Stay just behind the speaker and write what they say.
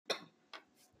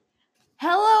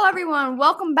everyone.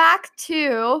 Welcome back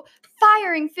to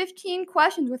Firing 15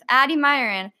 Questions with Addie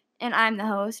Myran. And I'm the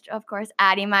host, of course,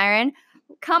 Addie Myran.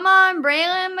 Come on,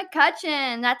 Brailyn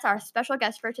McCutcheon. That's our special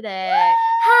guest for today.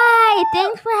 Hi,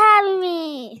 thanks for having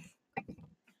me.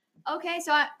 Okay,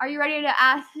 so are you ready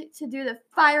to do the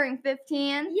Firing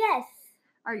 15? Yes.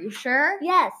 Are you sure?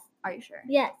 Yes. Are you sure?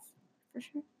 Yes. For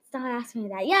sure? Stop asking me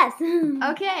that. Yes.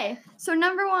 Okay, so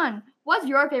number one, what's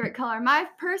your favorite color? My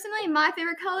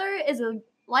favorite color is a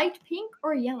light pink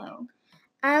or yellow.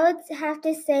 I would have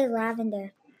to say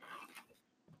lavender.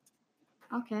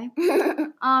 Okay.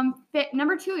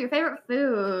 Number two, your favorite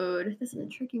food. This is a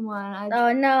tricky one.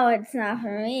 Oh, no, it's not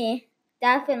for me.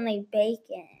 Definitely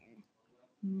bacon.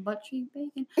 Butt cheek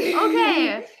bacon.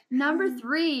 Okay. Number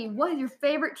three, what is your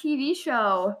favorite TV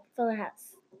show? Fuller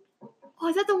House. Oh,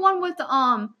 is that the one with the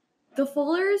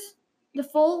Fullers? The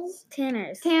Fulls?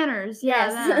 Tanners.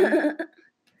 Yeah.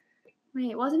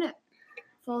 Wait, wasn't it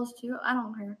Fulls too? I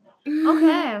don't care.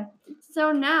 Okay.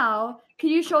 So now, can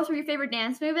you show us what your favorite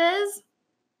dance move is?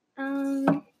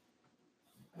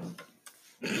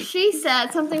 She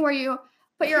said something where you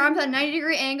put your arms at a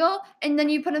 90-degree angle and then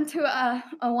you put them to a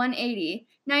 180.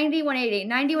 90, 180,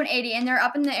 90, 180, and they're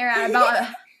up in the air at about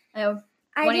I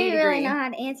didn't really know how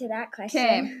to answer that question.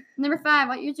 Okay. Number five,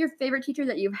 what is your favorite teacher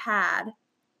that you've had?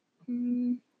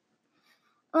 Well,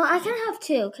 I can have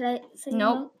two. Could I say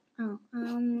Nope. No?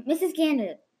 Oh, Mrs.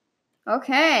 Gander.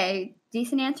 Okay.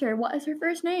 Decent answer. What is her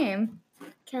first name?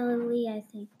 Kelly Lee, I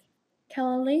think.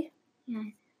 Kelly? Yeah.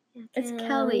 It's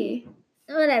Kelly.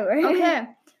 Whatever. Okay.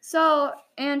 So,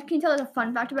 and can you tell us a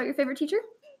fun fact about your favorite teacher?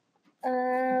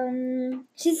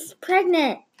 She's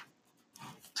pregnant.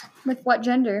 With what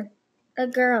gender? A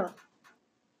girl.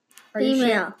 Are you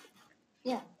Female.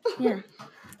 sure? Yeah.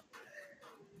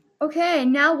 Okay,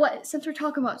 now since we're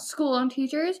talking about school and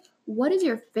teachers, what is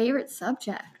your favorite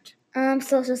subject?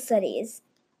 Social studies.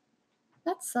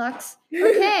 That sucks.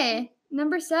 Okay,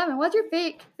 number 7, what's your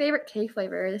favorite cake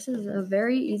flavor? This is a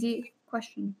very easy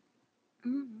question.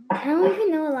 I don't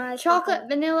even know a lot of chocolate,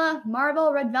 vanilla,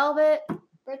 marble, red velvet.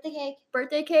 Birthday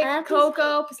cake.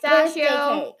 Cocoa,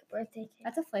 pistachio. Birthday cake.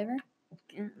 That's a flavor. I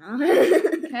don't know.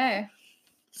 Okay.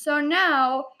 So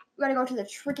now we gotta go to the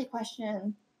tricky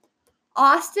question.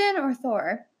 Austin or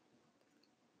Thor?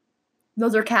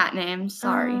 Those are cat names.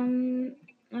 Sorry. I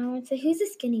would say, who's the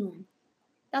skinny one?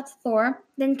 That's Thor.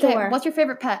 Then Thor. What's your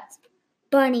favorite pet?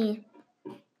 Bunny.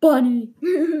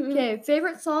 Okay,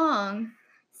 favorite song?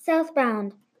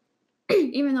 Southbound.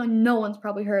 Even though no one's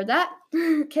probably heard that.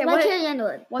 Okay, Carrie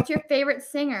Underwood. What's your favorite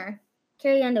singer?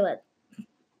 Carrie Underwood.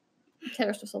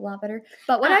 Taylor Swift's a lot better.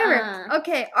 But whatever.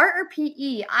 Okay, art or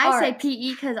PE? I say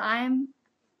PE because I'm...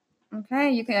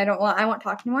 Okay, you can. I won't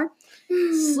talk anymore.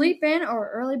 Sleep in or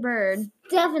early bird?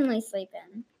 Definitely sleep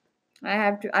in.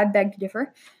 I beg to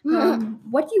differ.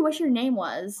 What do you wish your name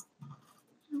was?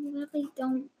 I really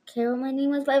don't care what my name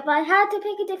was, but if I had to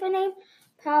pick a different name,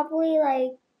 probably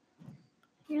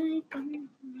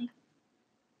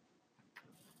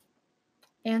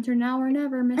Answer now or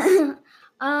never, miss.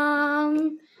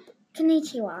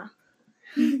 Konnichiwa.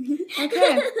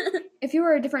 Okay. If you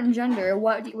were a different gender,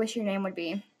 what do you wish your name would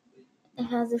be?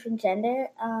 If I was a different gender,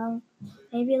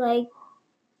 maybe I feel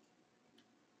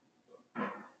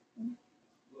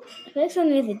like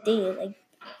something with a D,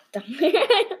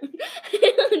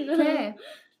 Okay.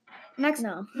 Next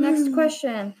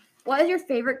question. What is your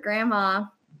favorite grandma?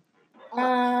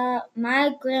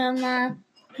 My grandma,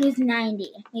 who's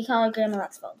 90. We call her Grandma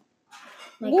Luxfold.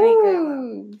 My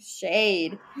great-grandma.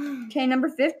 Shade. Okay, number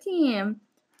 15.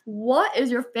 What is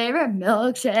your favorite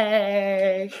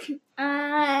milkshake?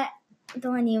 The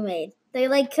one you made. They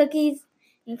like cookies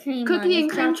and cream.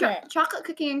 Chocolate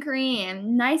cookie and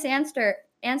cream. Nice answer.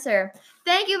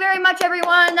 Thank you very much,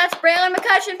 everyone. That's Brailyn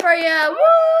McCutcheon for you.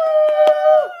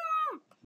 Woo!